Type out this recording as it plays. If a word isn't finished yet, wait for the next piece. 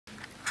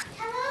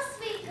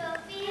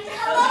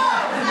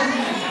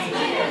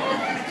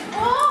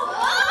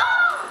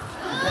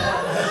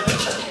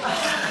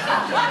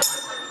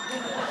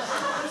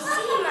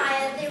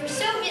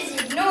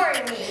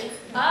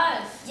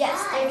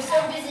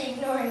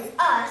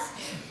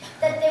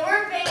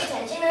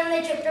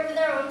they tripped over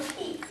their own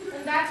feet.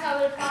 And that's how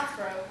they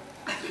prosper.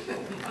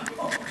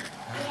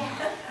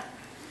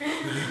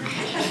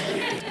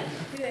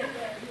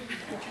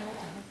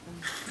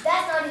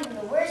 That's not even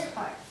the worst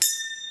part.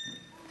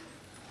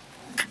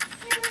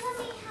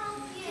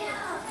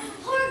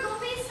 Poor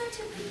Gopi is such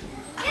a big...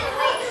 Get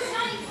away, this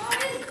naughty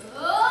boy!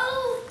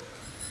 Oh!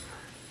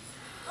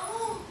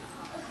 Oh!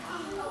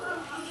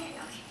 Okay.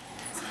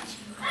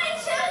 Hi,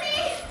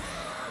 Jody!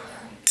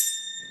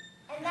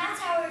 And that's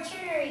our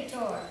itinerary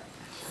tour.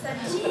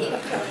 Sanjeev.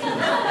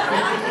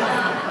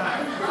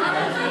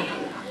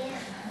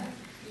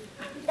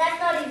 That's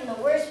not even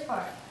the worst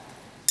part.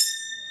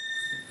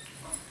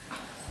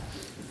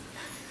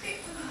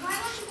 Why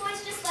won't you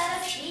boys just let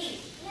us be?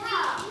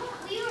 Yeah,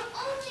 we were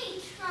only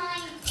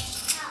trying to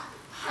help.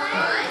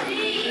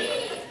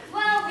 Honey!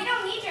 Well, we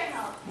don't need your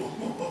help.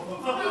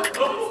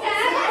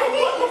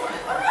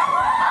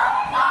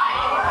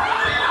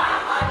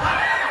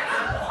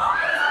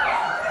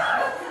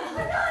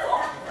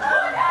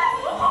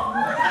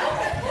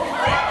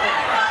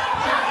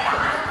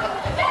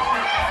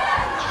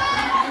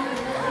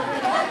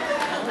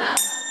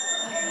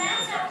 And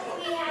that's how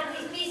we have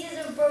these pieces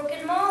of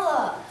broken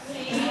mala.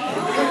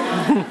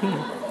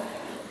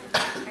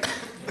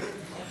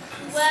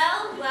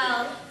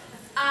 Well,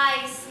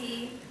 I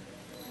see.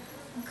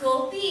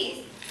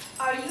 Gopis,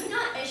 are you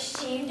not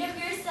ashamed of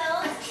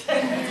yourselves for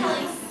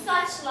telling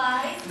such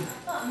lies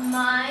about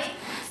my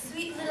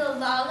sweet little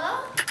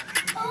Lala?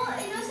 Oh,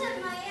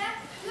 innocent Maya,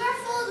 you are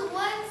fooled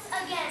once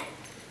again.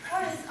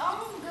 For his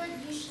own good,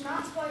 you should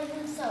not spoil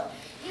him so.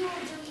 He will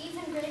do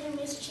even greater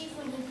mischief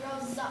when he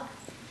grows up.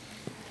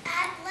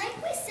 Like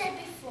we said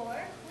before,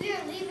 we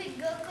are leaving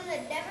Gokul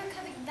and never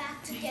coming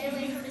back to get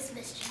away from his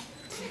mischief.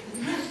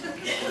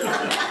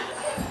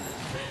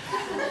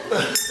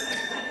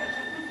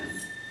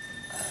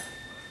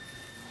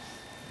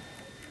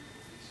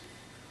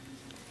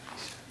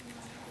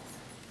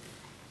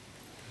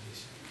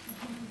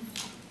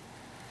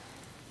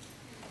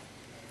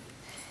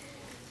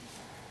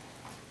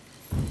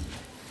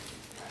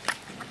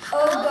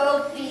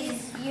 Oh,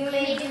 Gopis, you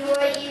may do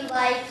what you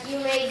like, you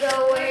may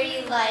go where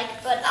you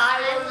like, but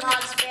I will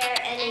not spare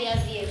any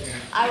of you.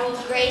 I will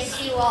grace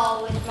you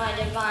all with my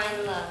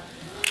divine love.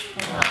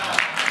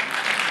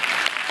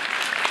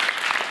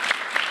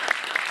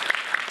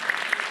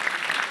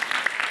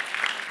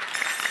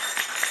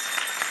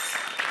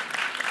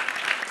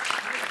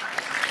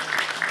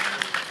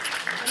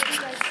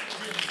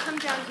 Come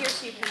down here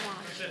so you can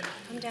watch.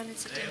 Come down and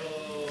sit down.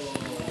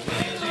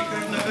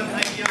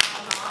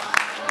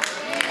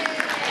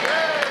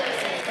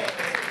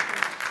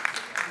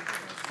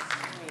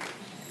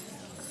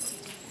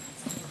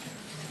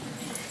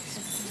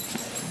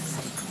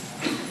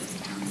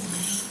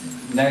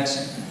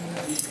 Next.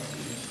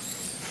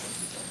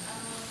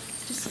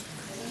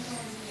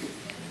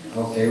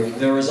 Okay,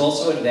 there was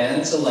also a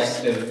dance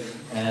elective,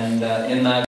 and in that